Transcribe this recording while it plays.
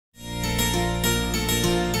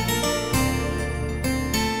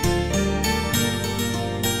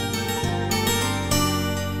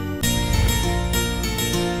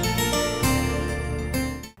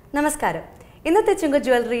നമസ്കാരം. ഇന്നത്തെ ചുങ്ക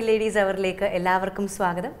jewellery ladies അവറിലേക്ക് എല്ലാവർക്കും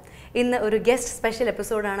സ്വാഗതം. ഇന്ന് ഒരു ഗസ്റ്റ് സ്പെഷ്യൽ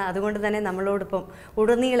എപ്പിസോഡാണ്. അതുകൊണ്ട് തന്നെ നമ്മളോടൊപ്പം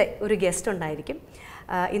ഉടനീളെ ഒരു ഗസ്റ്റ് ഉണ്ടായിരിക്കും.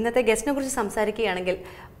 ഇന്നത്തെ ഗസ്റ്റിനെ കുറിച്ച് സംസാരിക്കുകയാണെങ്കിൽ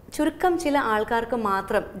ചുരുക്കം ചില ആൾക്കാർക്ക്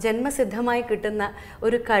മാത്രം ജന്മസിദ്ധമായി കിട്ടുന്ന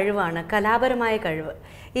ഒരു കഴിവാണ് കലാപരമായ കഴിവ്.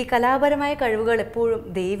 ഈ കലാപരമായ കഴിവുകൾ എപ്പോഴും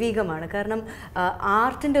ദൈവികമാണ്. കാരണം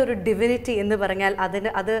ആർട്ടിൻ്റെ ഒരു ഡിവിനിറ്റി എന്ന് പറഞ്ഞാൽ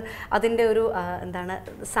അതിൻ്റെ ഒരു എന്താണ്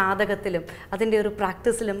സാധകത്തിലും അതിൻ്റെ ഒരു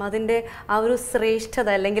പ്രാക്ടീസിലും അതിൻ്റെ ആ ഒരു ശ്രേഷ്ഠത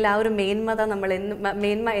അല്ലെങ്കിൽ ആ ഒരു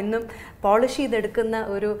മേന്മ എന്നും പോളിഷ് ചെയ്തെടുക്കുന്ന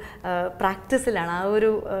ഒരു പ്രാക്ടീസിലാണ്.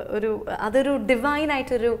 അതൊരു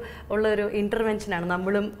ഡിവൈനായിട്ടൊരു ഉള്ളൊരു ഇൻ്റർവെൻഷനാണ്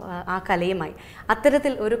നമ്മളും ആ കലയുമായി.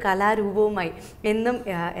 അത്തരത്തിൽ ഒരു കലാരൂപവുമായി എന്നും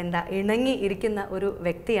ഇണങ്ങി ഇരിക്കുന്ന ഒരു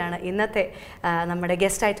വ്യക്തിയാണ് ഇന്നത്തെ നമ്മുടെ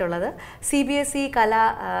ഗസ്റ്റായിട്ടുള്ളത്. CBSE കലാ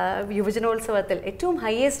യുവജനോത്സവത്തിൽ ഏറ്റവും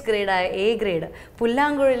ഹയസ്റ്റ് ഗ്രേഡായ A ഗ്രേഡ്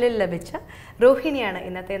പുല്ലാങ്കുഴലിൽ ലഭിച്ച രോഹിണിയാണ്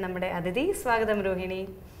ഇന്നത്തെ നമ്മുടെ അതിഥി. സ്വാഗതം രോഹിണി.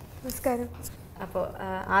 നമസ്കാരം. അപ്പോൾ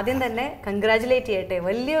ആദ്യം തന്നെ കൺഗ്രാജുലേറ്റ് ചെയ്യട്ടെ.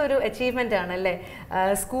 വലിയൊരു അച്ചീവ്മെൻ്റ് ആണല്ലേ.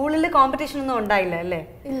 സ്കൂളിൽ കോമ്പറ്റീഷൻ ഒന്നും ഉണ്ടായില്ല അല്ലേ?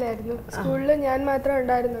 ഇല്ലായിരുന്നു. സ്കൂളിൽ ഞാൻ മാത്രമേ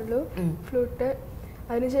ഉണ്ടായിരുന്നുള്ളൂ ഫ്ലൂട്ട്.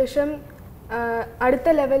 അതിനുശേഷം അടുത്ത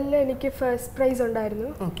ലെവലിൽ എനിക്ക് ഫസ്റ്റ് പ്രൈസ് ഉണ്ടായിരുന്നു.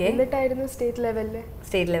 എന്നിട്ടായിരുന്നു സ്റ്റേറ്റ്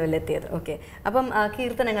ലെവലിൽ എത്തിയത്. ഓക്കെ. അപ്പം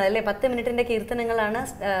കീർത്തനങ്ങൾ അല്ലേ, 10 മിനിറ്റിൻ്റെ കീർത്തനങ്ങളാണ്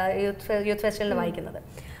യൂത്ത് ഫെസ്റ്റിവലിൽ വായിക്കുന്നത്.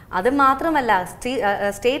 അത് മാത്രമല്ല,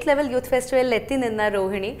 സ്റ്റേറ്റ് ലെവൽ യൂത്ത് ഫെസ്റ്റിവലിൽ എത്തി നിന്ന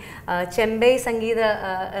രോഹിണി ചെമ്പൈ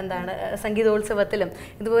സംഗീതോത്സവത്തിലും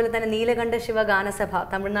ഇതുപോലെ തന്നെ നീലകണ്ഠ ശിവ ഗാനസഭ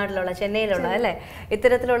തമിഴ്നാട്ടിലുള്ള ചെന്നൈയിലുള്ള അല്ലേ,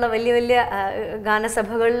 ഇത്തരത്തിലുള്ള വലിയ വലിയ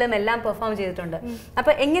ഗാനസഭകളിലും എല്ലാം പെർഫോം ചെയ്തിട്ടുണ്ട്.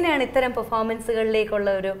 അപ്പം എങ്ങനെയാണ് ഇത്തരം പെർഫോമൻസുകളിലേക്കുള്ള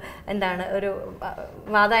ഒരു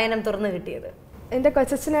വാതായനം തുറന്നു കിട്ടിയത്? എൻ്റെ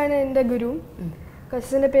കൊച്ചച്ഛനാണ് എൻ്റെ ഗുരു.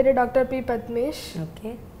 കൊച്ചച്ഛൻ്റെ പേര് ഡോക്ടർ P. പത്മേഷ്.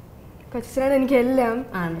 ഓക്കെ. കൊച്ചച്ഛനാണ് എനിക്ക് എല്ലാം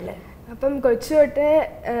ആണല്ലേ. അപ്പം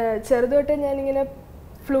ചെറുതൊട്ടേ ഞാനിങ്ങനെ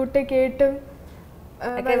ഫ്ലൂട്ട് കേട്ടും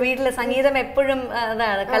വീട്ടില് സംഗീതം എപ്പോഴും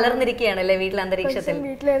കലർന്നിരിക്കുകയാണല്ലേ വീട്ടിലെ അന്തരീക്ഷത്തിൽ.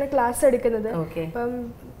 വീട്ടിലാണ് ക്ലാസ് എടുക്കുന്നത്. അപ്പം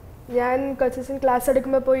ഞാൻ കൊച്ചച്ഛൻ ക്ലാസ്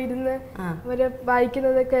എടുക്കുമ്പോൾ പോയി ഇരുന്ന് അവര്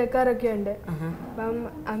വായിക്കുന്നത് കേൾക്കാറൊക്കെ ഉണ്ട്. അപ്പം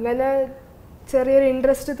അങ്ങനെ ചെറിയൊരു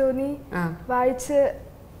ഇൻട്രസ്റ്റ് തോന്നി വായിച്ച്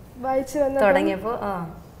തുടങ്ങിയപ്പോ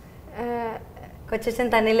കൊച്ചച്ഛൻ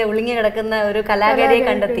തന്നിൽ ഒളിഞ്ഞു കിടക്കുന്ന ഒരു കലാകാരിയെ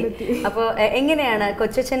കണ്ടെത്തി. അപ്പോൾ എങ്ങനെയാണ്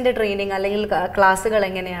കൊച്ചച്ഛൻ്റെ ട്രെയിനിങ് അല്ലെങ്കിൽ ക്ലാസ്സുകൾ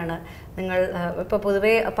എങ്ങനെയാണ്? നിങ്ങൾ ഇപ്പോൾ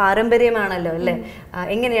പൊതുവേ പാരമ്പര്യമാണല്ലോ അല്ലേ,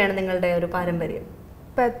 എങ്ങനെയാണ് നിങ്ങളുടെ ഒരു പാരമ്പര്യം?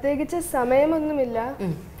 പ്രത്യേകിച്ച് സമയമൊന്നുമില്ല,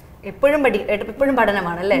 എപ്പോഴും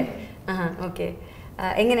പഠനമാണല്ലേ. ഓക്കെ.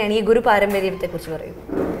 എങ്ങനെയാണ് ഈ ഗുരു പാരമ്പര്യത്തെ കുറിച്ച് പറയൂ?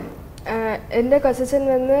 എൻ്റെ കൊച്ചച്ഛൻ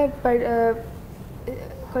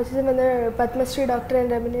വന്ന് പത്മശ്രീ ഡോക്ടർ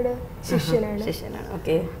രമണിയുടെ ശിഷ്യനാണ്.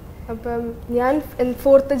 ഓക്കെ. അപ്പം ഞാൻ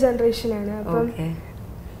 4th ജനറേഷനാണ്. അപ്പം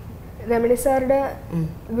രമണി സാറുടെ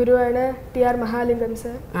ഗുരുവാണ് TR മഹാലിംഗം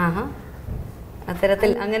സർ.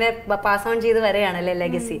 അത്തരത്തിൽ അങ്ങനെ പാസ് ഓൺ ചെയ്ത് വരെയാണല്ലേ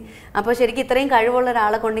ലെഗസി. അപ്പോൾ ശരിക്കും ഇത്രയും കഴിവുള്ള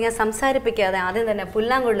ഒരാളെ കൊണ്ട് ഞാൻ സംസാരിപ്പിക്കാതെ ആദ്യം തന്നെ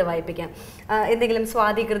പുല്ലാങ്കുഴൽ വായിപ്പിക്കാം. എന്തെങ്കിലും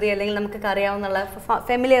സ്വാതികൃതി അല്ലെങ്കിൽ നമുക്ക് അറിയാവുന്ന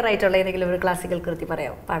ഫെമിലിയർ ആയിട്ടുള്ള ഏതെങ്കിലും ഒരു ക്ലാസിക്കൽ കൃതി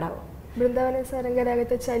പാടാവോ? ബൃന്ദാവന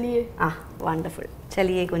സാരംഗരാഗത്തെ ചലിയെ. വണ്ടർഫുൾ.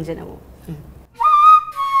 ചലിയെ കുഞ്ചനമോ.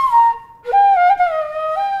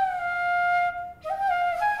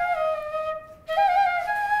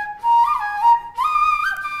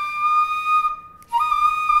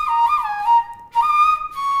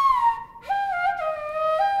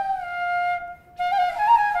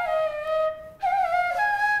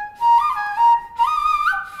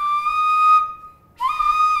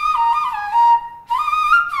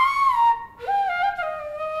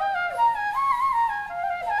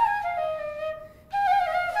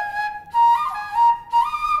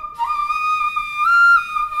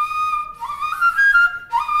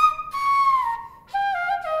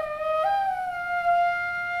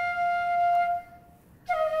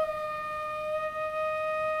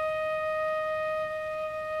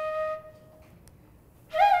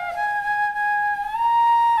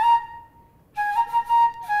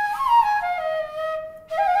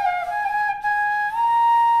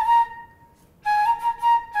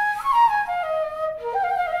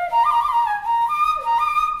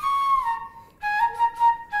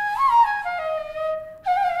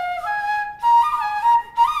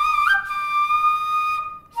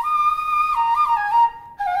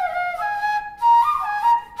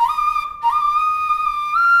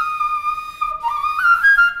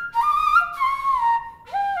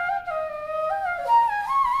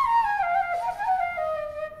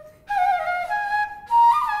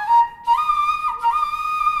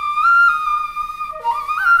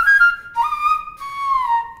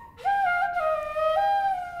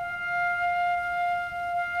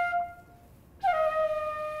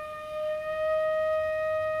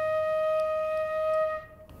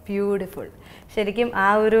 ബ്യൂട്ടിഫുൾ. ശരിക്കും ആ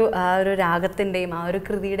ഒരു രാഗത്തിൻ്റെയും ആ ഒരു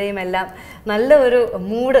കൃതിയുടെയും എല്ലാം നല്ല ഒരു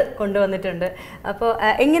മൂഡ് കൊണ്ടുവന്നിട്ടുണ്ട്. അപ്പോൾ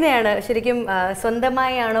എങ്ങനെയാണ് ശരിക്കും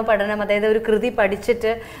സ്വന്തമായാണോ പഠനം, അതായത് ഒരു കൃതി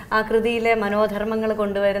പഠിച്ചിട്ട് ആ കൃതിയിലെ മനോധർമ്മങ്ങൾ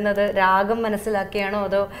കൊണ്ടുവരുന്നത് രാഗം മനസ്സിലാക്കിയാണോ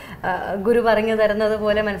അതോ ഗുരു പറഞ്ഞു തരുന്നത്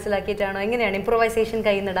പോലെ മനസ്സിലാക്കിയിട്ടാണോ? എങ്ങനെയാണ് ഇംപ്രൊവൈസേഷൻ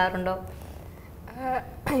കയ്യിൽ നിടാറുണ്ടോ?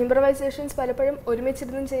 ഇംപ്രവൈസേഷൻസ് പലപ്പോഴും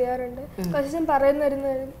ഒരുമിച്ചിരുന്നും ചെയ്യാറുണ്ട്. കൊച്ചച്ഛൻ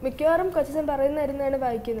മിക്കവാറും കൊച്ചച്ഛൻ പറയുന്നതാണ്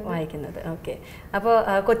വായിക്കുന്നത്. ഓക്കെ. അപ്പോൾ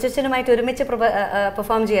കൊച്ചച്ഛനുമായിട്ട് ഒരുമിച്ച്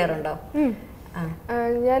പെർഫോം ചെയ്യാറുണ്ടോ?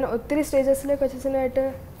 ഞാൻ ഒത്തിരി സ്റ്റേജസിൽ കൊച്ചച്ഛനായിട്ട്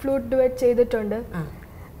ഫ്ലൂട്ട് ഡുവറ്റ് ചെയ്തിട്ടുണ്ട്.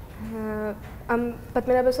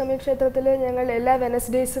 പത്മനാഭസ്വാമി ക്ഷേത്രത്തിൽ ഞങ്ങൾ എല്ലാ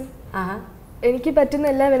വെനസ്ഡേയ്സും എനിക്ക് പറ്റുന്ന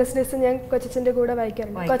എല്ലാ വെനസ്ഡേയ്സും ഞാൻ കൊച്ചച്ഛൻ്റെ കൂടെ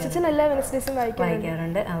വായിക്കാറുണ്ട്. കൊച്ചച്ഛൻ എല്ലാ വെനസ്ഡേയ്സും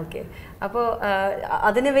വായിക്കാറുണ്ട്. ഓക്കെ. അപ്പോൾ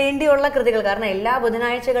അതിന് വേണ്ടിയുള്ള കൃതികൾ, കാരണം എല്ലാ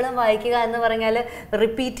ബുധനാഴ്ചകളും വായിക്കുക എന്ന് പറഞ്ഞാൽ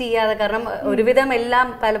റിപ്പീറ്റ് ചെയ്യാതെ, കാരണം ഒരുവിധം എല്ലാം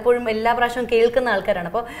പലപ്പോഴും എല്ലാ പ്രാവശ്യവും കേൾക്കുന്ന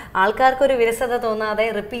ആൾക്കാരാണ്. അപ്പോൾ ആൾക്കാർക്കൊരു വിരസത തോന്നാതെ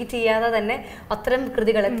റിപ്പീറ്റ് ചെയ്യാതെ തന്നെ അത്തരം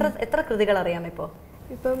കൃതികൾ എത്ര കൃതികൾ അറിയാം ഇപ്പോൾ?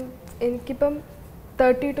 എനിക്കിപ്പം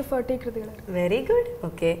 30 to 40 കൃതികൾ. Very good.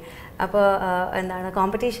 ഓക്കെ. അപ്പോൾ എന്താണ്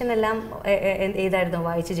കോമ്പറ്റീഷൻ എല്ലാം ഏതായിരുന്നു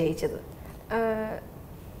വായിച്ച് ജയിച്ചത്?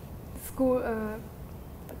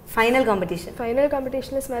 ഫൈനൽ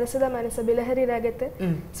കോമ്പറ്റീഷനിൽ സ്മരസദ മനസ ബിലഹരി രാഗത്ത്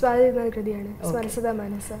സ്വാതി എന്ന കൃതിയാണ്. സ്മരസദ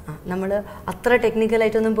മനസ. നമ്മൾ അത്ര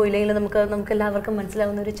ടെക്നിക്കലായിട്ടൊന്നും പോയില്ലെങ്കിൽ നമുക്ക് എല്ലാവർക്കും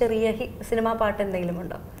മനസ്സിലാവുന്ന ഒരു ചെറിയ സിനിമാ പാട്ട് എന്തെങ്കിലും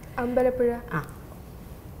ഉണ്ടോ? അമ്പലപ്പുഴ.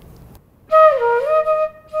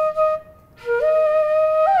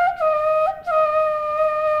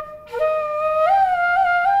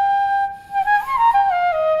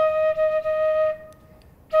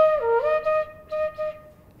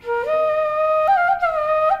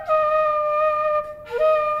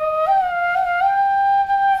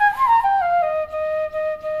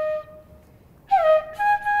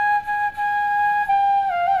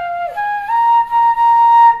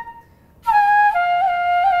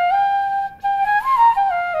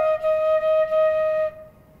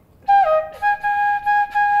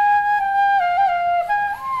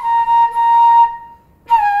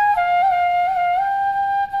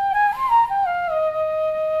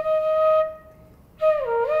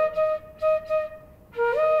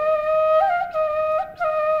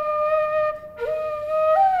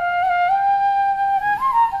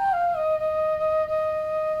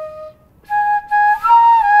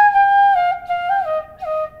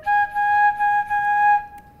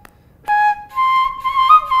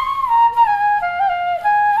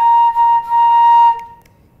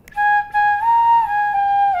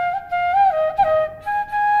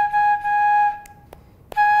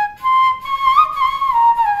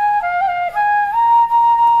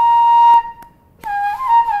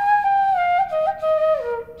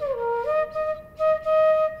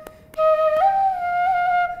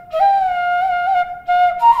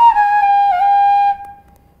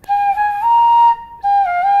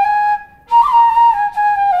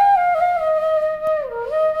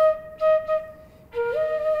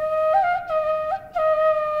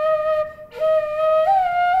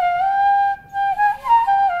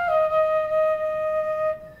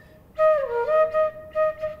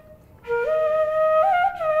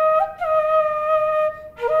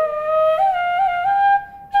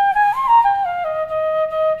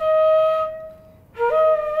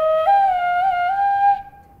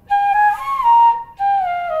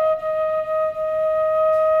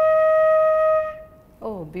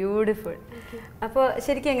 ബ്യൂട്ടിഫുൾ. അപ്പോൾ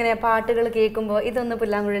ശരിക്കും എങ്ങനെയാണ് പാട്ടുകൾ കേൾക്കുമ്പോൾ ഇതൊന്ന്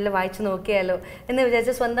പുല്ലാങ്കുഴലിൽ വായിച്ചു നോക്കിയാലോ എന്ന്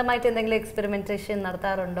വിചാരിച്ച് സ്വന്തമായിട്ട് എന്തെങ്കിലും എക്സ്പെരിമെന്റേഷൻ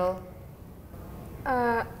നടത്താറുണ്ടോ?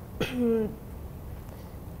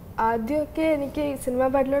 ആദ്യമൊക്കെ എനിക്ക് സിനിമാ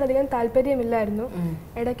പാട്ടിനോട് അധികം താല്പര്യമില്ലായിരുന്നു.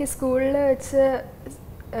 ഇടയ്ക്ക് സ്കൂളിൽ വെച്ച്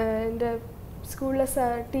എൻ്റെ സ്കൂളിലെ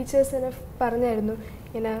ടീച്ചേഴ്സ് എന്നെ പറഞ്ഞായിരുന്നു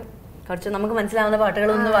ഇങ്ങനെ കുറച്ച് നമുക്ക് മനസ്സിലാവുന്ന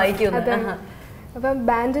പാട്ടുകളൊന്ന് വായിക്കുന്നു. അപ്പം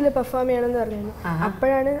ബാൻഡിൽ പെർഫോം ചെയ്യണമെന്ന് പറഞ്ഞു.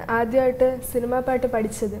 അപ്പോഴാണ് ആദ്യമായിട്ട് സിനിമാ പാട്ട്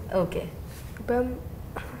പഠിച്ചത്.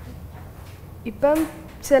 ഇപ്പം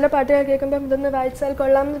ചില പാട്ടുകൾ കേൾക്കുമ്പോൾ ഇതൊന്ന് വായിച്ചാൽ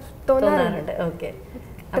കൊള്ളാമെന്ന് തോന്നാറുണ്ട്.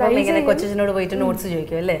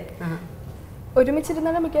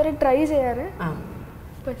 ഒരുമിച്ചിരുന്നാണ് മിക്കവാറും ട്രൈ ചെയ്യാറ്.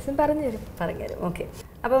 പറഞ്ഞുതരും. ഓക്കെ.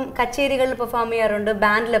 അപ്പം കച്ചേരികളിൽ പെർഫോം ചെയ്യാറുണ്ട്,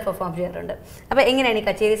 ബാൻഡിൽ പെർഫോം ചെയ്യാറുണ്ട്. അപ്പം എങ്ങനെയാണ് ഈ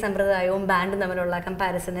കച്ചേരി സമ്പ്രദായവും ബാൻഡും തമ്മിലുള്ള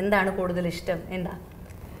കമ്പാരിസൺ? എന്താണ് കൂടുതൽ ഇഷ്ടം? എന്താ?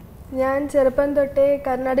 ഞാൻ ചെറുപ്പം തൊട്ടേ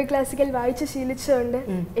കർണാടക ക്ലാസിക്കൽ വായിച്ച് ശീലിച്ചുകൊണ്ട്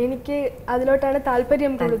എനിക്ക് അതിലോട്ടാണ്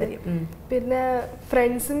താല്പര്യം കൂടുതൽ. പിന്നെ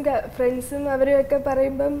ഫ്രണ്ട്സും അവരൊക്കെ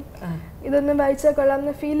പറയുമ്പം ഇതൊന്നും വായിച്ചാൽ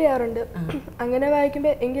കൊള്ളാമെന്ന് ഫീൽ ചെയ്യാറുണ്ട്. അങ്ങനെ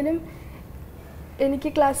വായിക്കുമ്പോൾ എങ്കിലും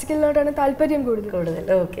എനിക്ക് ക്ലാസിക്കലിനോടാണ് താല്പര്യം കൂടുതൽ.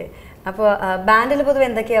 ഓക്കെ. അപ്പോൾ ബാൻഡിൽ പൊതുവെ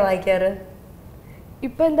എന്തൊക്കെയാ വായിക്കാറ്?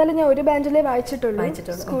 ഇപ്പൊ എന്തായാലും ഞാൻ ഒരു ബാൻഡിലേ വായിച്ചിട്ടുള്ളൂ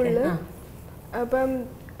സ്കൂളിൽ. അപ്പം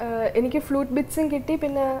എനിക്ക് ഫ്ലൂട്ട് ബിറ്റ്സും കിട്ടി,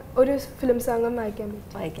 പിന്നെ ഒരു ഫിലിം സോങ്ങും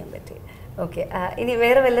വായിക്കാൻ പറ്റി. ഓക്കെ, ഇനി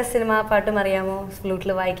വേറെ വല്ല സിനിമ പാട്ടും അറിയാമോ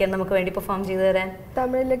ഫ്ലൂട്ടിൽ വായിക്കാൻ നമുക്ക് വേണ്ടി പെർഫോം ചെയ്തു തരാൻ?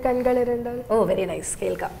 തമിഴിലെ കൺകളിരണ്ടാൽ. ഓ വെരി നൈസ്,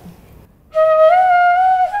 കേൾക്കാം.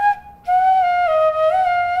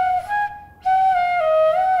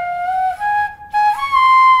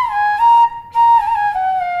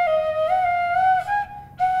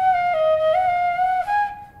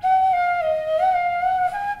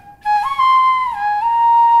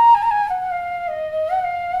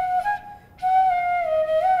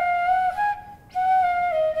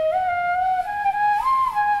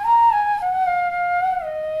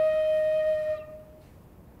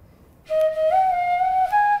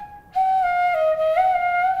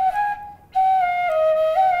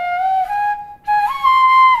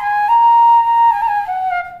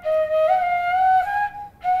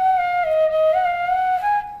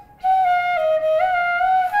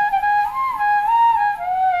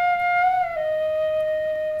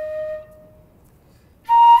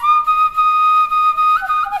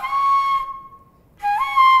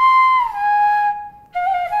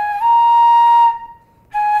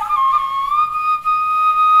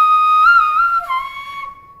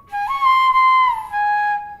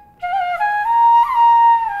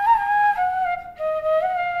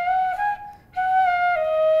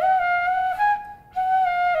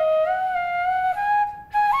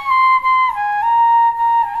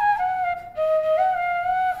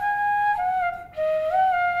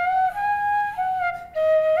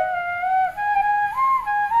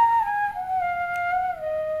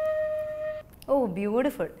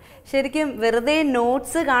 ബ്യൂട്ടിഫുൾ. ശരിക്കും വെറുതെ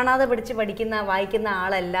നോട്ട്സ് കാണാതെ വായിക്കുന്ന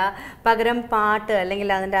ആളല്ല, പകരം പാട്ട് അല്ലെങ്കിൽ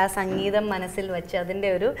അതിൻ്റെ ആ സംഗീതം മനസ്സിൽ വെച്ച് അതിൻ്റെ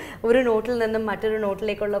ഒരു നോട്ടിൽ നിന്നും മറ്റൊരു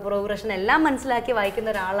നോട്ടിലേക്കുള്ള പ്രോഗ്രഷൻ എല്ലാം മനസ്സിലാക്കി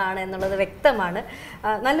വായിക്കുന്ന ഒരാളാണ് എന്നുള്ളത് വ്യക്തമാണ്.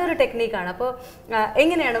 നല്ലൊരു ടെക്നീക്കാണ്. അപ്പോൾ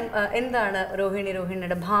എന്താണ്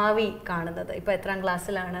രോഹിണിയുടെ ഭാവി കാണുന്നത്? ഇപ്പോൾ എത്രാം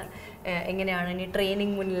ക്ലാസ്സിലാണ്? എങ്ങനെയാണ് ഇനി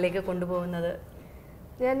ട്രെയിനിങ് മുന്നിലേക്ക് കൊണ്ടുപോകുന്നത്?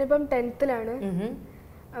 ഞാനിപ്പം 10th-ലാണ്.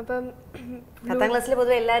 അപ്പം 10th ക്ലാസ്സിൽ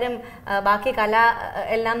പൊതുവെ എല്ലാവരും ബാക്കി കല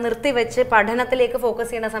എല്ലാം നിർത്തിവെച്ച് പഠനത്തിലേക്ക് ഫോക്കസ്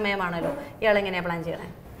ചെയ്യുന്ന സമയമാണല്ലോ. ഇയാൾ എങ്ങനെയാണ് പ്ലാൻ ചെയ്യണേ?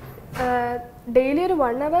 ഡെയിലി ഒരു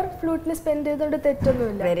 1 hour ഫ്ലൂട്ടിന് സ്പെൻഡ് ചെയ്തോണ്ട്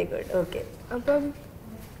തെറ്റൊന്നുമില്ല. Very good. ഓക്കെ. അപ്പം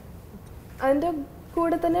അതിൻ്റെ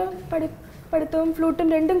കൂടെ തന്നെ പഠിത്തവും ഫ്ലൂട്ടും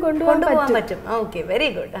രണ്ടും കൊണ്ടുപോകാൻ പറ്റും. Okay, very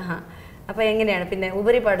good. അപ്പോൾ എങ്ങനെയാണ് പിന്നെ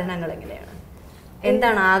ഉപരിപഠനങ്ങൾ എങ്ങനെയാണ്?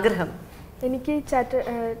 എന്താണ് ആഗ്രഹം? എനിക്ക്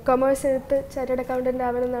കൊമേഴ്സ് എടുത്ത് ചാർട്ടേഡ് അക്കൗണ്ടന്റ്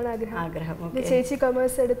ആവണം എന്നാണ് ആഗ്രഹം. ചേച്ചി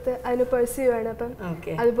കൊമേഴ്സ് എടുത്ത് അതിന് പെർസ്യൂ ആണ്. അപ്പം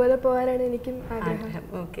അതുപോലെ പോകാനാണ് എനിക്കും ആഗ്രഹം.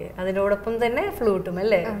 ഓക്കെ, അതിനോടൊപ്പം തന്നെ ഫ്ലൂട്ടും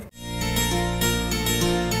അല്ലേ?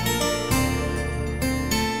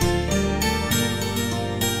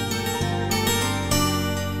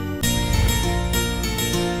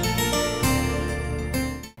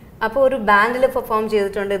 അപ്പോൾ ഒരു ബാൻഡിൽ പെർഫോം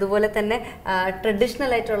ചെയ്തിട്ടുണ്ട്. ഇതുപോലെ തന്നെ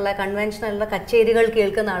ട്രഡീഷണൽ ആയിട്ടുള്ള കൺവെൻഷണലുള്ള കച്ചേരികൾ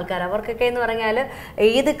കേൾക്കുന്ന ആൾക്കാർ, അവർക്കൊക്കെ എന്ന് പറഞ്ഞാൽ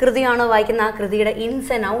ഏത് കൃതിയാണോ വായിക്കുന്ന ആ കൃതിയുടെ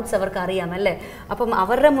ഇൻസ് ആൻഡ് ഔട്ട്സ് അവർക്ക് അറിയാം അല്ലേ? അപ്പം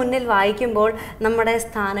അവരുടെ മുന്നിൽ വായിക്കുമ്പോൾ നമ്മുടെ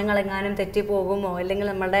സ്ഥാനങ്ങൾ എങ്ങാനും തെറ്റിപ്പോകുമോ, അല്ലെങ്കിൽ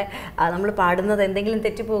നമ്മൾ പാടുന്നത് എന്തെങ്കിലും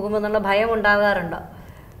തെറ്റിപ്പോകുമോ എന്നുള്ള ഭയം ഉണ്ടാകാറുണ്ടോ?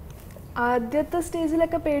 ആദ്യത്തെ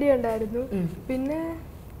സ്റ്റേജിലൊക്കെ പേടിയുണ്ടായിരുന്നു, പിന്നെ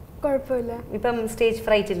കുഴപ്പമില്ല. ഇപ്പം സ്റ്റേജ്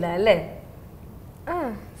ഫ്രൈറ്റ് ഇല്ല അല്ലേ?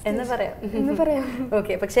 എന്ന് പറയാം.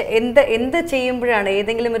 ഓക്കെ, പക്ഷെ എന്ത് ചെയ്യുമ്പോഴാണ്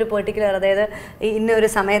ഏതെങ്കിലും ഒരു പെർട്ടിക്കുലർ, അതായത് ഇന്നൊരു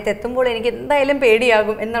സമയത്ത് എത്തുമ്പോൾ എനിക്ക് എന്തായാലും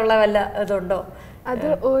പേടിയാകും എന്നുള്ള വല്ല ഇതുണ്ടോ? അത്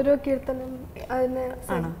ഓരോ കീർത്തനം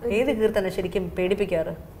ആണോ? ഏത് കീർത്തനം ശരിക്കും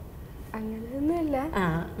പേടിപ്പിക്കാറ്? അങ്ങനെയൊന്നുമില്ല.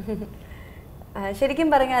 ശരിക്കും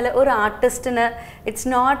പറഞ്ഞാൽ ഒരു ആർട്ടിസ്റ്റിന് it's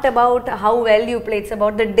not about how well you play, it's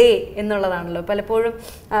about the day എന്നുള്ളതാണല്ലോ. പലപ്പോഴും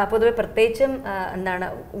പൊതുവെ പ്രത്യേകിച്ചും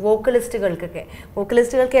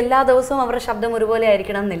വോക്കലിസ്റ്റുകൾക്ക് എല്ലാ ദിവസവും അവരുടെ ശബ്ദം ഒരുപോലെ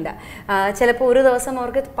ആയിരിക്കണം എന്നില്ല. ചിലപ്പോൾ ഒരു ദിവസം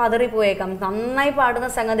അവർക്ക് പതറിപ്പോയേക്കാം. നന്നായി പാടുന്ന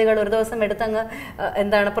സംഗതികൾ ഒരു ദിവസം എടുത്തങ്ങ്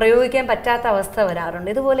പ്രയോഗിക്കാൻ പറ്റാത്ത അവസ്ഥ വരാറുണ്ട്.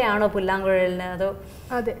 ഇതുപോലെയാണോ പുല്ലാങ്കുഴലിന്? അതോ?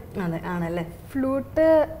 അതെ ആണല്ലേ. ഫ്ലൂട്ട്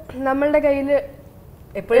നമ്മളുടെ കയ്യിൽ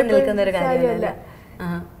എപ്പോഴും നിൽക്കുന്ന ഒരു കാര്യമല്ല.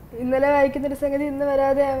 ഇന്നലെ വായിക്കുന്നൊരു സംഗതി ഇന്ന്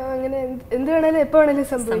വരാതെ അങ്ങനെ എന്ത് വേണേലും എപ്പോൾ വേണേലും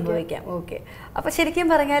സംഭവിക്കാം. ഓക്കെ. അപ്പോൾ ശരിക്കും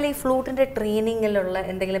പറഞ്ഞാൽ ഈ ഫ്ലൂട്ടിൻ്റെ ട്രെയിനിങ്ങിലുള്ള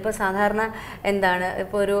എന്തെങ്കിലും, ഇപ്പോൾ സാധാരണ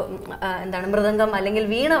ഇപ്പോൾ ഒരു മൃദംഗം അല്ലെങ്കിൽ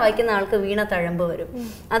വീണ വായിക്കുന്ന ആൾക്ക് വീണ തഴമ്പ് വരും.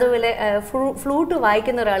 അതുപോലെ ഫ്ലൂട്ട്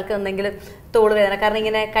വായിക്കുന്ന ഒരാൾക്ക് എന്തെങ്കിലും തോളുവേദന, കാരണം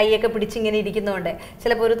ഇങ്ങനെ കൈയൊക്കെ പിടിച്ചിങ്ങനെ ഇരിക്കുന്നതുകൊണ്ട്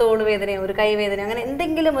ചിലപ്പോൾ ഒരു തോളുവേദനയോ ഒരു കൈവേദനയോ അങ്ങനെ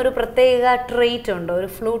എന്തെങ്കിലും ഒരു പ്രത്യേക ട്രെയിറ്റ് ഉണ്ടോ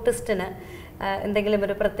ഒരു ഫ്ലൂട്ടിസ്റ്റിന്? എന്തെങ്കിലും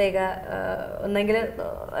ഒരു പ്രത്യേക ഒന്നെങ്കിൽ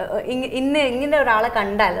ഇങ്ങനെ ഒരാളെ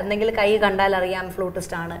കണ്ടാൽ, എന്തെങ്കിലും കൈ കണ്ടാൽ അറിയാം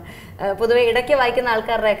ഫ്ലൂട്ടിസ്റ്റ് ആണ്. പൊതുവെ ഇടയ്ക്ക് വായിക്കുന്ന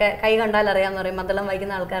ആൾക്കാരുടെയൊക്കെ കൈ കണ്ടാൽ അറിയാമെന്ന് പറയും, മദ്ദളം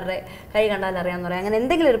വായിക്കുന്ന ആൾക്കാരുടെ കൈ കണ്ടാൽ അറിയാമെന്ന് പറയും. അങ്ങനെ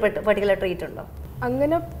എന്തെങ്കിലും ഒരു പർട്ടിക്കുലർ ട്രീറ്റ് ഉണ്ടോ?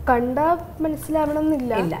 അങ്ങനെ കണ്ടാ മനസ്സിലാവണം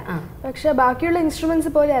എന്നില്ല. പക്ഷെ ബാക്കിയുള്ള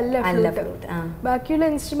ഇൻസ്ട്രുമെന്റ്സ് പോലെ അല്ല ഫ്ലൂട്ട്.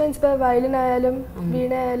 ബാക്കിയുള്ള ഇൻസ്ട്രുമെന്റ്സ്, ഇപ്പോൾ വയലിൻ ആയാലും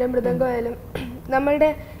വീണ ആയാലും മൃദംഗം ആയാലും നമ്മളുടെ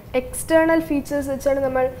എക്സ്റ്റേണൽ ഫീച്ചേഴ്സ് വെച്ചാണ്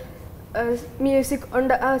നമ്മൾ മ്യൂസിക്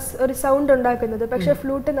ഒരു സൗണ്ട് ഉണ്ടാക്കുന്നത്. പക്ഷെ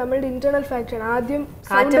ഫ്ലൂട്ട് നമ്മളുടെ ഇന്റേണൽ ഫാക്ടറാണ്. ആദ്യം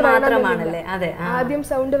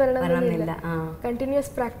സൗണ്ട് വരണമെന്നില്ല,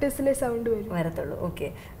 കണ്ടിന്യൂസ് പ്രാക്ടീസിലെ സൗണ്ട് വരത്തുള്ളൂ. ഓക്കെ,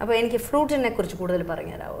 അപ്പോൾ എനിക്ക് ഫ്ലൂട്ടിനെ കുറിച്ച് കൂടുതൽ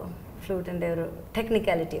പറഞ്ഞു തരാമോ? ഫ്ലൂട്ടിന്റെ ഒരു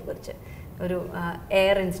ടെക്നിക്കാലിറ്റിയെ കുറിച്ച്. ഒരു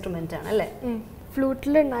എയർ ഇൻസ്ട്രുമെന്റ് ആണ് അല്ലേ?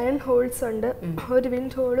 ഫ്ലൂട്ടിൽ 9 ഹോൾസ് ഉണ്ട്, ഒരു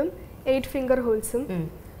വിൻഡ് ഹോളും 8 ഫിംഗർ ഹോൾസും.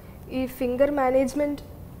 ഈ ഫിംഗർ മാനേജ്മെന്റ്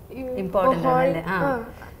ഇമ്പോർട്ടന്റ് ആണല്ലേ?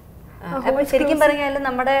 അപ്പൊ ശരിക്കും പറഞ്ഞാൽ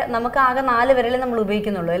നമുക്ക് ആകെ 4 വിരലേ നമ്മൾ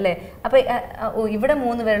ഉപയോഗിക്കുന്നുള്ളൂ അല്ലേ? അപ്പൊ ഇവിടെ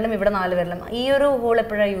 3 വിരലും ഇവിടെ 4 വിരലും. ഈ ഒരു ഹോൾ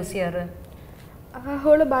എപ്പോഴാണ് യൂസ് ചെയ്യാറ്? ആ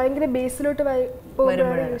ഹോള് ഭയങ്കര ബേസിലോട്ട്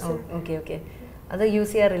ഓക്കെ ഓക്കെ, അത്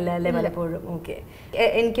യൂസ് ചെയ്യാറില്ല അല്ലേ പലപ്പോഴും? ഓക്കെ,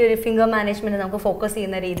 എനിക്കൊരു ഫിംഗർ മാനേജ്മെന്റ് നമുക്ക് ഫോക്കസ്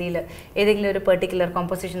ചെയ്യുന്ന രീതിയിൽ ഏതെങ്കിലും ഒരു പെർട്ടിക്കുലർ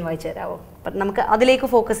കോമ്പോസിഷൻ വായിച്ചു തരാമോ? നമുക്ക് അതിലേക്ക്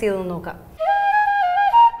ഫോക്കസ് ചെയ്തൊന്ന് നോക്കാം.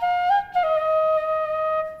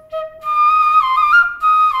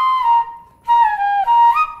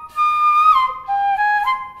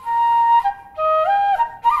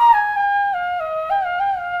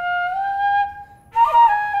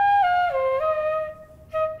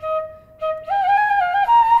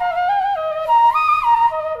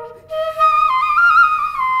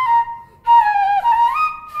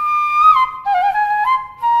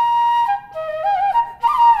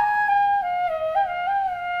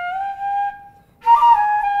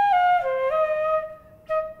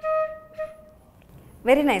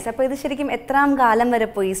 Very nice. അപ്പോൾ ഇത് ശരിക്കും എത്രാം കാലം വരെ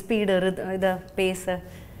പോയി സ്പീഡ് ഇത് പേസ്?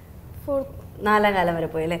 4-ാം കാലം വരെ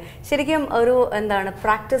പോയി അല്ലേ? ശരിക്കും ഒരു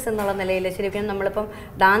പ്രാക്ടീസ് എന്നുള്ള നിലയിൽ ശരിക്കും നമ്മളിപ്പം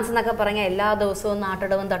ഡാൻസ് എന്നൊക്കെ പറഞ്ഞാൽ എല്ലാ ദിവസവും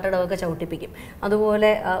നാട്ടടവും തട്ടടവും ഒക്കെ ചവിട്ടിപ്പിക്കും. അതുപോലെ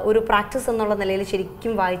ഒരു പ്രാക്ടീസ് എന്നുള്ള നിലയിൽ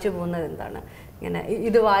ശരിക്കും വായിച്ചു പോകുന്നത് എന്താണ്? ഇങ്ങനെ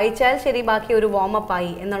ഇത് വായിച്ചാൽ ശരി ബാക്കി ഒരു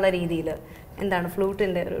വാമപ്പായി എന്നുള്ള രീതിയിൽ എന്താണ്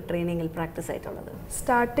ഫ്ലൂട്ടിന്റെ ഒരു ട്രെയിനിങ്ങിൽ പ്രാക്ടീസ് ആയിട്ടുള്ളത്?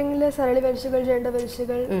 സ്റ്റാർട്ടിങ്ങിൽ സരളി വരിശകൾ, ജണ്ട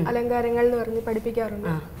വരിശകൾ, അലങ്കാരങ്ങൾ എന്ന് പറഞ്ഞ്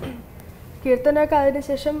പഠിപ്പിക്കാറുണ്ട്. കീർത്തനമൊക്കെ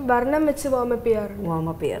അതിനുശേഷം വർണ്ണം വെച്ച് വാമപ്പ്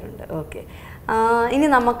ചെയ്യാറുണ്ട്. ഓക്കെ, ഇനി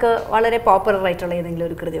നമുക്ക് വളരെ പോപ്പുലർ ആയിട്ടുള്ള ഏതെങ്കിലും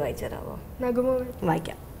ഒരു കൃതി വായിച്ചു തരാമോ? നഗമോ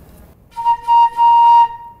വായിക്കാം.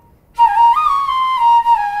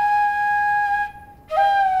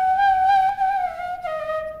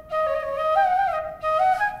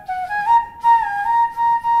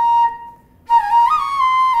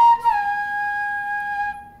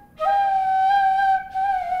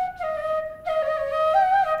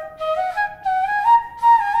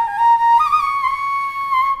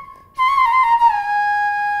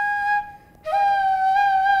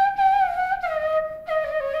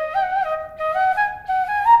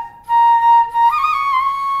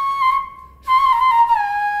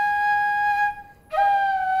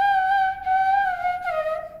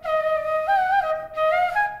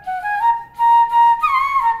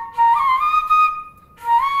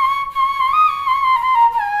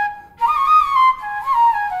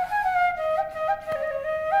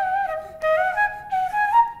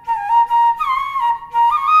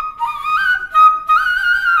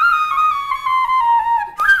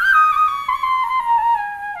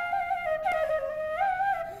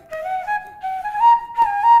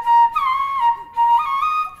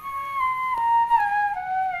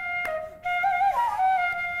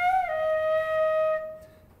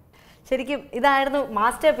 ശരിക്കും ഇതായിരുന്നു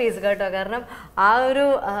മാസ്റ്റർ പീസ് കേട്ടോ. കാരണം ആ ഒരു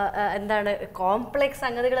കോംപ്ലെക്സ്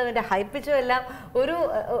സംഗതികൾ അതിൻ്റെ ഹൈപ്പിച്ചും എല്ലാം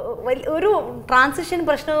ഒരു ട്രാൻസിഷൻ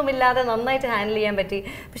പ്രശ്നവുമില്ലാതെ നന്നായിട്ട് ഹാൻഡിൽ ചെയ്യാൻ പറ്റി.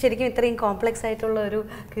 അപ്പോൾ ശരിക്കും ഇത്രയും കോംപ്ലെക്സ് ആയിട്ടുള്ള ഒരു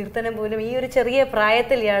കീർത്തനം പോലും ഈ ഒരു ചെറിയ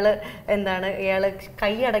പ്രായത്തിൽ ഇയാൾ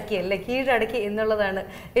കൈയടക്കി കീഴടക്കി എന്നുള്ളതാണ്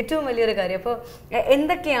ഏറ്റവും വലിയൊരു കാര്യം. അപ്പോൾ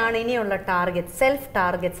എന്തൊക്കെയാണ് ഇനിയുള്ള ടാർഗറ്റ്, സെൽഫ്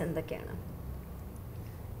ടാർഗറ്റ്സ് എന്തൊക്കെയാണ്?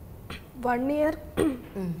 1 ഇയർ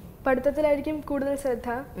പഠിത്തത്തിലായിരിക്കും കൂടുതൽ ശ്രദ്ധ,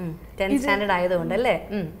 10th സ്റ്റാൻഡേർഡ് ആയതുകൊണ്ട് അല്ലേ?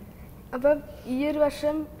 അപ്പം ഈ ഒരു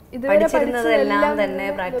വർഷം പഠിച്ചിരുന്നതെല്ലാം തന്നെ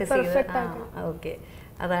പ്രാക്ടീസ് ചെയ്ത്. ഓക്കെ,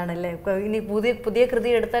 അതാണല്ലേ. ഇനി പുതിയ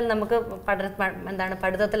കൃതി എടുത്താൽ നമുക്ക്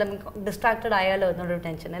പഠിത്തത്തിൽ ഡിസ്ട്രാക്റ്റഡ് ആയാലോ എന്നുള്ളൊരു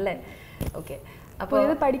ടെൻഷൻ അല്ലേ? ഓക്കെ, അപ്പോൾ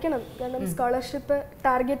ഇത് പഠിക്കണം, കാരണം സ്കോളർഷിപ്പ്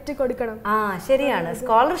ടാർഗറ്റ് കൊടുക്കണം. ശരിയാണ്,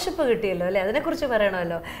 സ്കോളർഷിപ്പ് കിട്ടിയല്ലോ അല്ലേ? അതിനെക്കുറിച്ച്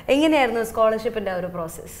പറയണമല്ലോ. എങ്ങനെയായിരുന്നു സ്കോളർഷിപ്പിന്റെ ഒരു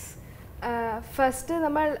പ്രോസസ്? ഫസ്റ്റ്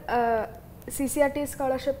നമ്മൾ CCRT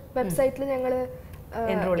സ്കോളർഷിപ്പ് വെബ്സൈറ്റിൽ ഞങ്ങൾ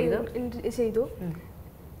എൻറോൾ ചെയ്തു.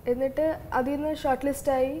 എന്നിട്ട് അതിൽ നിന്ന് ഷോർട്ട്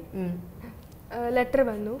ലിസ്റ്റായി ലെറ്റർ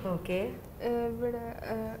വന്നു. ഇവിടെ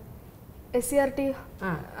SCRT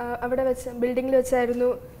അവിടെ വെച്ച് ബിൽഡിങ്ങിൽ വെച്ചായിരുന്നു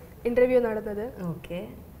ഇന്റർവ്യൂ നടന്നത്.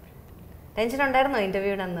 ടെൻഷൻ ഉണ്ടായിരുന്നോ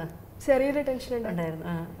ഇന്റർവ്യൂവിന് അന്ന്? ചെറിയൊരു ടെൻഷൻ ഉണ്ടായിരുന്നു.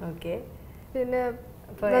 പിന്നെ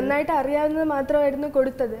നന്നായിട്ട് അറിയാവുന്നത് മാത്രമായിരുന്നു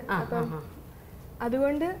കൊടുത്തത്, അപ്പം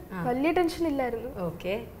അതുകൊണ്ട് വലിയ ടെൻഷൻ ഇല്ലായിരുന്നു.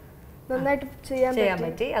 നന്നായിട്ട് ചെയ്യാൻ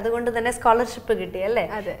പറ്റി. അതുകൊണ്ട് തന്നെ സ്കോളർഷിപ്പ് കിട്ടി അല്ലേ?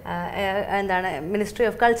 അതെ. എന്താണ് മിനിസ്ട്രി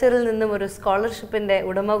ഓഫ് കൾച്ചറിൽ നിന്നും ഒരു സ്കോളർഷിപ്പിന്റെ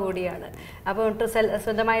ഉടമ കൂടിയാണ്. അപ്പോൾ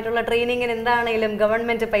സ്വന്തമായിട്ടുള്ള ട്രെയിനിങ്ങിന് എന്താണെങ്കിലും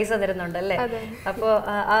ഗവൺമെന്റ് പൈസ തരുന്നുണ്ടല്ലേ?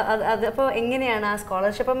 അപ്പോൾ എങ്ങനെയാണ് ആ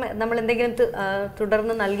സ്കോളർഷിപ്പ് നമ്മൾ എന്തെങ്കിലും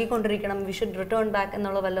തുടർന്ന് നൽകിക്കൊണ്ടിരിക്കണം, വി ഷുഡ് റിട്ടേൺ ബാക്ക്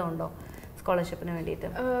എന്നുള്ള വല്ലതും ഉണ്ടോ സ്കോളർഷിപ്പിന് വേണ്ടിയിട്ട്?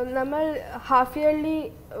 നമ്മൾ ഹാഫ് ഇയർലി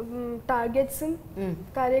ടാർഗറ്റ്സും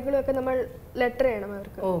കാര്യങ്ങളും ഒക്കെ നമ്മൾ ലെറ്റർ ചെയ്യണം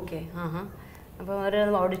അവർക്ക്. ഓക്കെ. അപ്പോൾ അവർ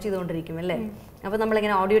ഓഡിറ്റ് ചെയ്തുകൊണ്ടിരിക്കും അല്ലേ? അപ്പോൾ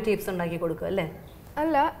നമ്മളിങ്ങനെ ഓഡിയോ ടേപ്സ് ഉണ്ടാക്കി കൊടുക്കും അല്ലേ?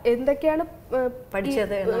 അല്ല, എന്തൊക്കെയാണ്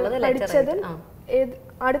പഠിച്ചത്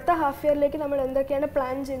അടുത്ത ഹാഫ് ഇയറിലേക്ക് നമ്മൾ എന്തൊക്കെയാണ്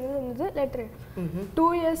പ്ലാൻ ചെയ്യുന്നത് എന്നത് ലെറ്റർ ചെയ്യണം. 2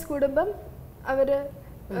 years കൂടുമ്പം അവര്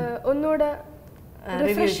ഒന്നുകൂടെ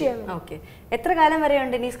റിഫ്രഷ് ചെയ്യണം. ഓക്കെ. എത്ര കാലം വരെ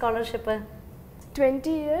ഉണ്ട് ഇനി scholarship?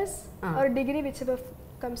 20 years or degree whichever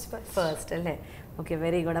comes first അല്ലേ? Okay,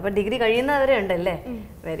 very good. അപ്പോൾ ഡിഗ്രി കഴിയുന്നവരെ ഉണ്ടല്ലേ?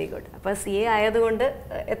 Very good. അപ്പോൾ CA ആയതുകൊണ്ട്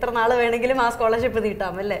എത്ര നാൾ വേണമെങ്കിലും ആ സ്കോളർഷിപ്പ്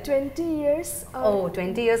നീട്ടാം അല്ലേ? 20 years.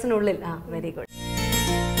 20 yearsനുള്ളിൽ. Very good.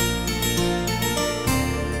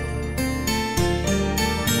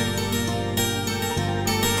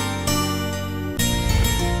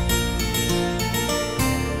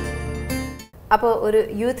 അപ്പോൾ ഒരു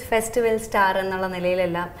യൂത്ത് ഫെസ്റ്റിവൽ സ്റ്റാർ എന്നുള്ള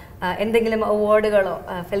നിലയിലെല്ലാം എന്തെങ്കിലും അവാർഡുകളോ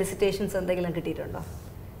ഫെലിസിറ്റേഷൻസ് എന്തെങ്കിലും കിട്ടിയിട്ടുണ്ടോ?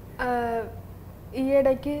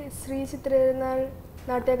 ഈയിടയ്ക്ക് ശ്രീ ചിത്രനാൾ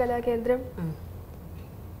നാട്യകലാകേന്ദ്രം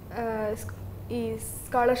ഈ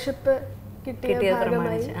സ്കോളർഷിപ്പ് കിട്ടിയ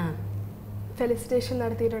ഭാഗമായി ഫെലിസിറ്റേഷൻ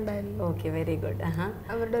നടത്തിയിട്ടുണ്ടായിരുന്നു. Okay, very good.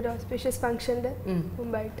 അവരുടെ ഒരു ഓസ്പീഷ്യസ് ഫംഗ്ഷന്റെ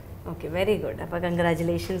മുമ്പായിട്ട്. Okay, very good. അപ്പോൾ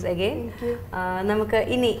കൺഗ്രാറ്റുലേഷൻസ് അഗെയിൻ. നമുക്ക്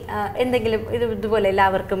ഇനി എന്തെങ്കിലും ഇതുപോലെ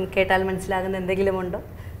എല്ലാവർക്കും കേട്ടാൽ മനസ്സിലാകുന്ന എന്തെങ്കിലും ഉണ്ടോ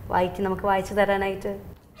നമുക്ക് വായിച്ചു തരാനായിട്ട്?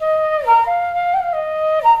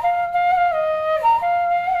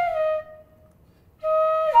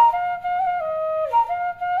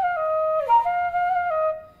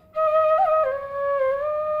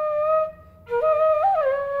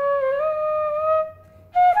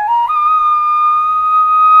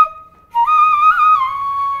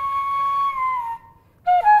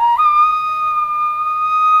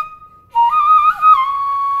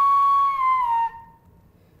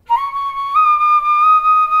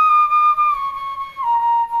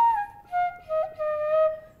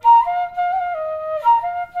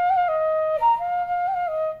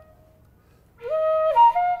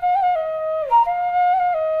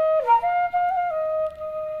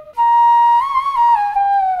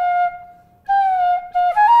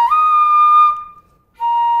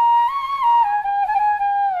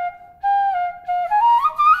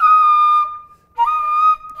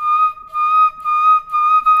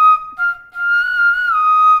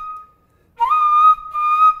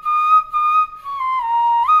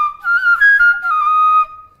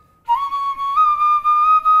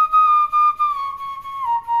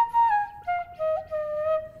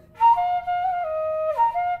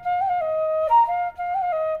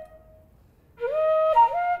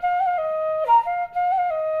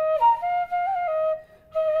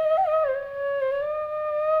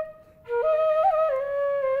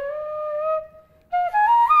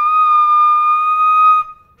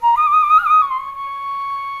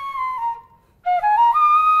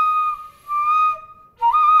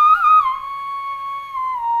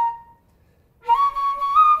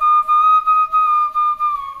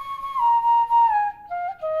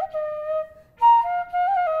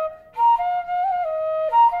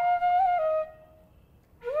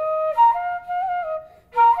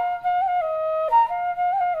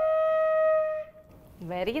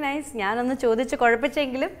 Very nice. ഞാനൊന്ന് ചോദിച്ച്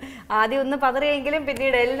കുഴപ്പിച്ചെങ്കിലും ആദ്യം ഒന്ന് പതറിയെങ്കിലും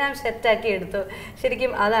പിന്നീട് എല്ലാം സെറ്റാക്കി എടുത്തു.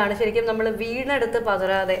 ശരിക്കും നമ്മൾ വീണെടുത്ത്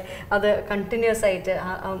പതറാതെ അത് കണ്ടിന്യൂസ് ആയിട്ട്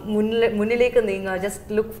മുന്നിലേക്ക് നീങ്ങുക,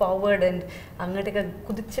 ജസ്റ്റ് ലുക്ക് ഫോർവേഡ് ആൻഡ് അങ്ങോട്ടേക്ക്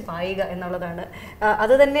കുതിച്ച് പായുക എന്നുള്ളതാണ്.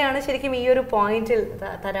 അത് തന്നെയാണ് ശരിക്കും ഈ ഒരു പോയിന്റിൽ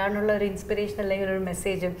തരാനുള്ള ഒരു ഇൻസ്പിറേഷൻ അല്ലെങ്കിൽ ഒരു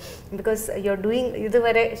മെസ്സേജും. ബിക്കോസ് യു ആർ ഡൂയിങ്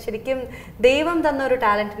ഇതുവരെ ശരിക്കും ദൈവം തന്ന ഒരു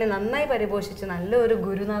ടാലൻറ്റിനെ നന്നായി പരിപോഷിച്ച് നല്ലൊരു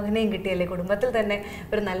ഗുരുനാഥനെയും കിട്ടിയല്ലേ, കുടുംബത്തിൽ തന്നെ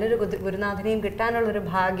ഒരു നല്ലൊരു ഗുരുനാഥനെയും കിട്ടാനുള്ളൊരു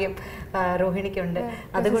ഭാഗ്യം രോഹിണിക്കുണ്ട്.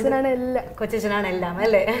 അതുകൊണ്ട് കൊച്ചച്ഛനാണ് എല്ലാം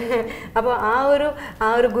അല്ലേ. അപ്പോൾ ആ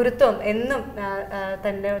ഒരു ഗുരുത്വം എന്നും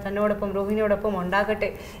തന്നോടൊപ്പം രോഹിണിയോടൊപ്പം ഉണ്ടാകട്ടെ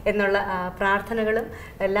എന്നുള്ള പ്രാർത്ഥനകളും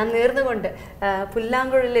എല്ലാം നേർന്നുകൊണ്ട്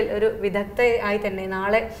പുല്ലാങ്കുഴലിൽ ഒരു വിദഗ്ധയായി തന്നെ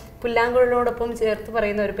നാളെ പുല്ലാങ്കുഴലിനോടൊപ്പം ചേർത്ത്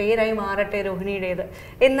പറയുന്ന ഒരു പേരായി മാറട്ടെ രോഹിണിയുടേത്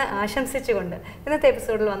എന്ന് ആശംസിച്ചുകൊണ്ട് ഇന്നത്തെ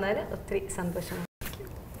എപ്പിസോഡിൽ വന്നതിൽ ഒത്തിരി സന്തോഷമാണ്.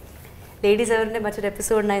 ലേഡീസ് അവറിൻ്റെ മറ്റൊരു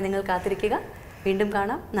എപ്പിസോഡിനായി നിങ്ങൾ കാത്തിരിക്കുക. വീണ്ടും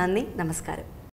കാണാം. നന്ദി, നമസ്കാരം.